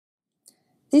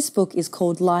This book is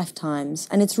called Lifetimes,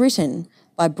 and it's written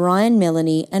by Bryan,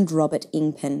 Mellonie and Robert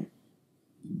Ingpen.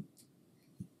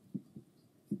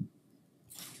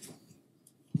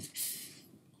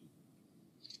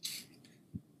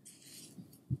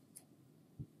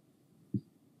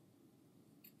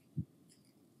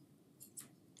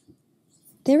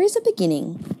 There is a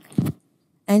beginning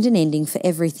and an ending for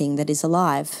everything that is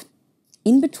alive.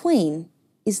 In between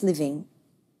is living.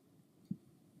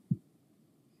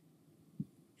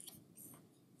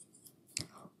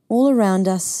 All around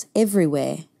us,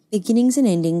 everywhere, beginnings and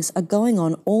endings are going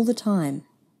on all the time.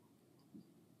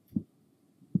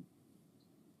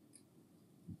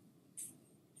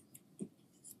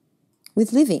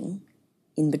 With living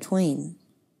in between.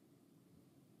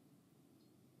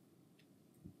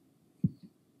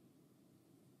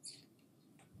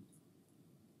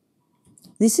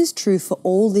 This is true for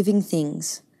all living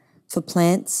things, for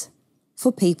plants,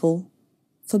 for people,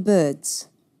 for birds,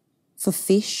 for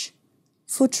fish,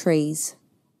 for trees,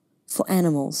 for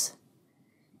animals,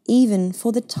 even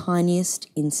for the tiniest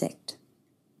insect.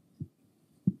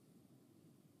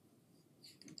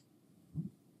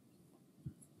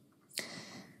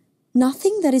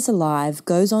 Nothing that is alive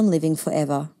goes on living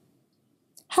forever.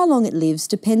 How long it lives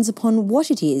depends upon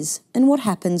what it is and what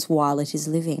happens while it is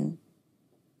living.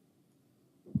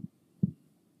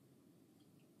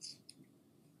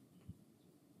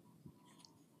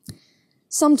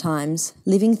 Sometimes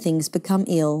living things become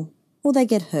ill or they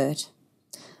get hurt.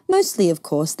 Mostly, of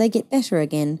course, they get better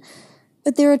again,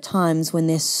 but there are times when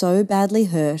they're so badly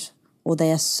hurt or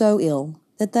they are so ill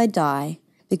that they die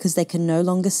because they can no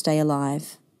longer stay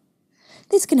alive.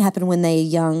 This can happen when they are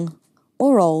young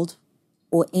or old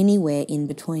or anywhere in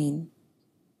between.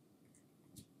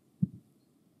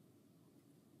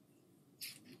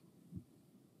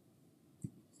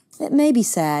 It may be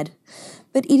sad,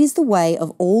 but it is the way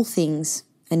of all things,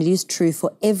 and it is true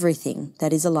for everything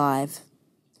that is alive.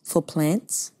 For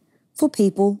plants, for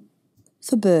people,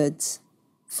 for birds,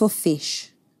 for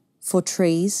fish, for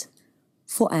trees,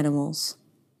 for animals,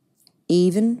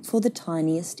 even for the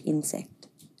tiniest insect.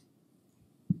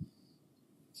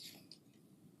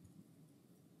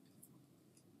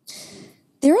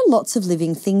 There are lots of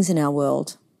living things in our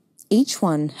world. Each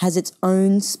one has its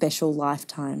own special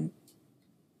lifetime.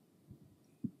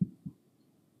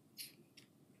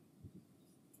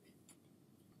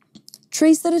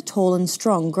 Trees that are tall and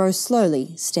strong grow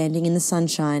slowly, standing in the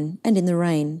sunshine and in the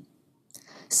rain.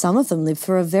 Some of them live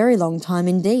for a very long time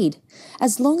indeed,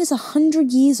 as long as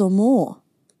 100 years or more.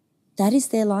 That is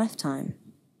their lifetime.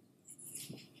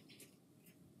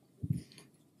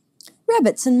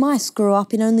 Rabbits and mice grow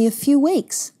up in only a few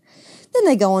weeks. Then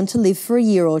they go on to live for a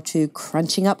year or two,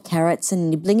 crunching up carrots and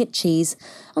nibbling at cheese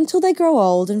until they grow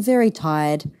old and very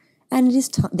tired, and it is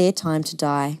their time to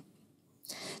die.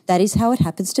 That is how it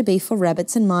happens to be for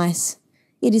rabbits and mice.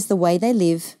 It is the way they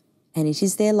live, and it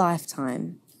is their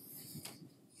lifetime.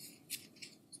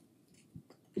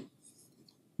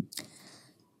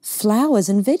 Flowers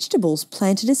and vegetables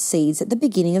planted as seeds at the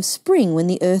beginning of spring when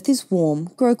the earth is warm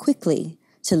grow quickly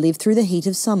to live through the heat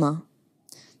of summer.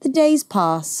 The days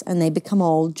pass and they become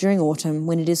old during autumn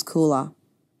when it is cooler.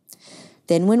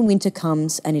 Then when winter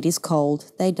comes and it is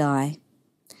cold, they die.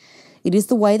 It is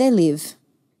the way they live.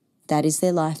 That is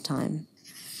their lifetime.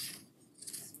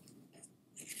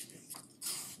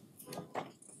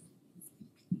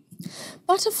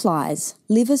 Butterflies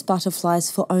live as butterflies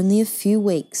for only a few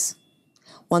weeks.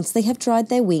 Once they have dried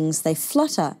their wings, they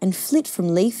flutter and flit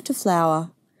from leaf to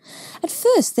flower. At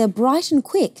first, they're bright and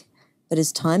quick, but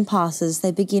as time passes,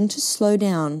 they begin to slow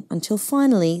down until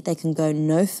finally they can go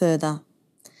no further.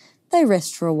 They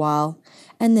rest for a while,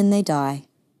 and then they die.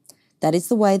 That is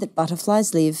the way that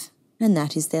butterflies live, and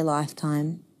that is their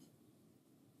lifetime.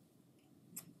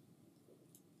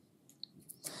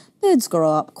 Birds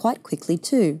grow up quite quickly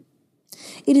too.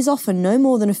 It is often no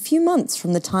more than a few months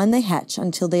from the time they hatch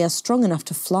until they are strong enough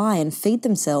to fly and feed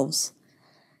themselves.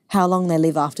 How long they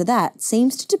live after that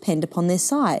seems to depend upon their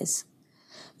size.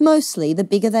 Mostly, the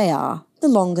bigger they are, the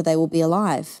longer they will be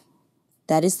alive.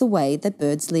 That is the way that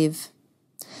birds live.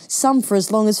 Some for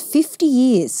as long as 50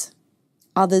 years.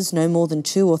 Others no more than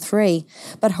 2 or 3,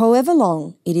 but however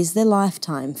long, it is their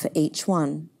lifetime for each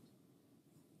one.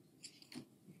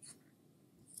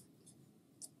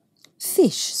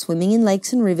 Fish swimming in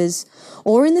lakes and rivers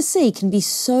or in the sea can be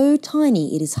so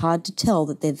tiny it is hard to tell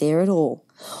that they're there at all,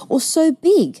 or so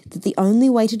big that the only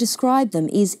way to describe them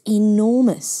is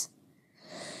enormous.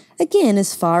 Again,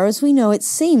 as far as we know, it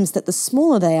seems that the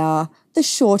smaller they are, the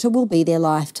shorter will be their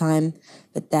lifetime,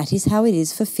 but that is how it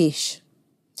is for fish.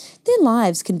 Their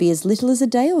lives can be as little as a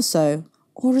day or so,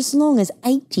 or as long as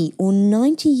 80 or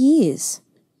 90 years.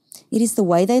 It is the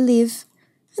way they live,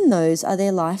 and those are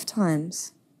their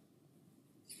lifetimes.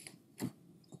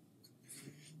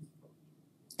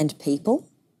 And people?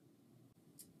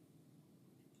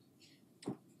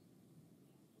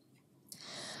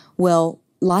 Well,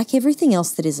 like everything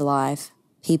else that is alive,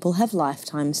 people have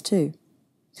lifetimes too.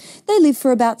 They live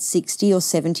for about 60 or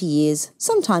 70 years,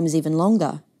 sometimes even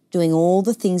longer, doing all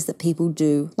the things that people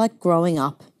do, like growing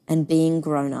up and being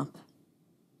grown up.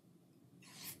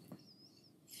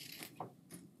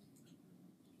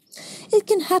 It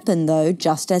can happen, though,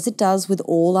 just as it does with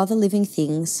all other living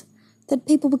things, that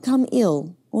people become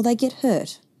ill or they get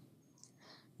hurt.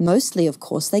 Mostly, of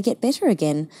course, they get better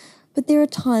again, but there are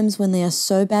times when they are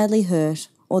so badly hurt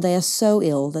or they are so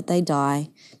ill that they die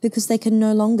because they can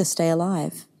no longer stay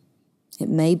alive. It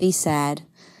may be sad,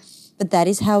 but that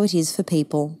is how it is for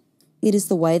people. It is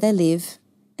the way they live,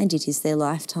 and it is their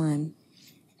lifetime.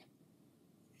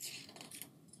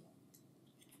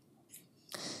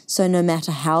 So no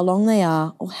matter how long they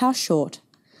are or how short,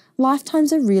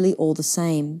 lifetimes are really all the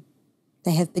same.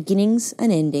 They have beginnings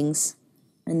and endings,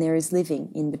 and there is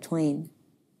living in between.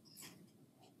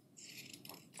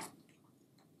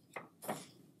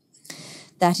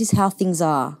 That is how things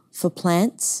are for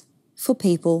plants, for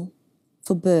people,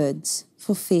 for birds,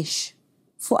 for fish,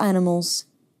 for animals,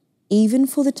 even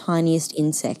for the tiniest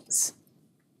insects.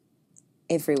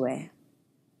 Everywhere.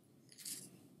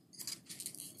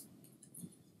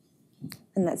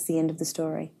 And that's the end of the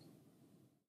story.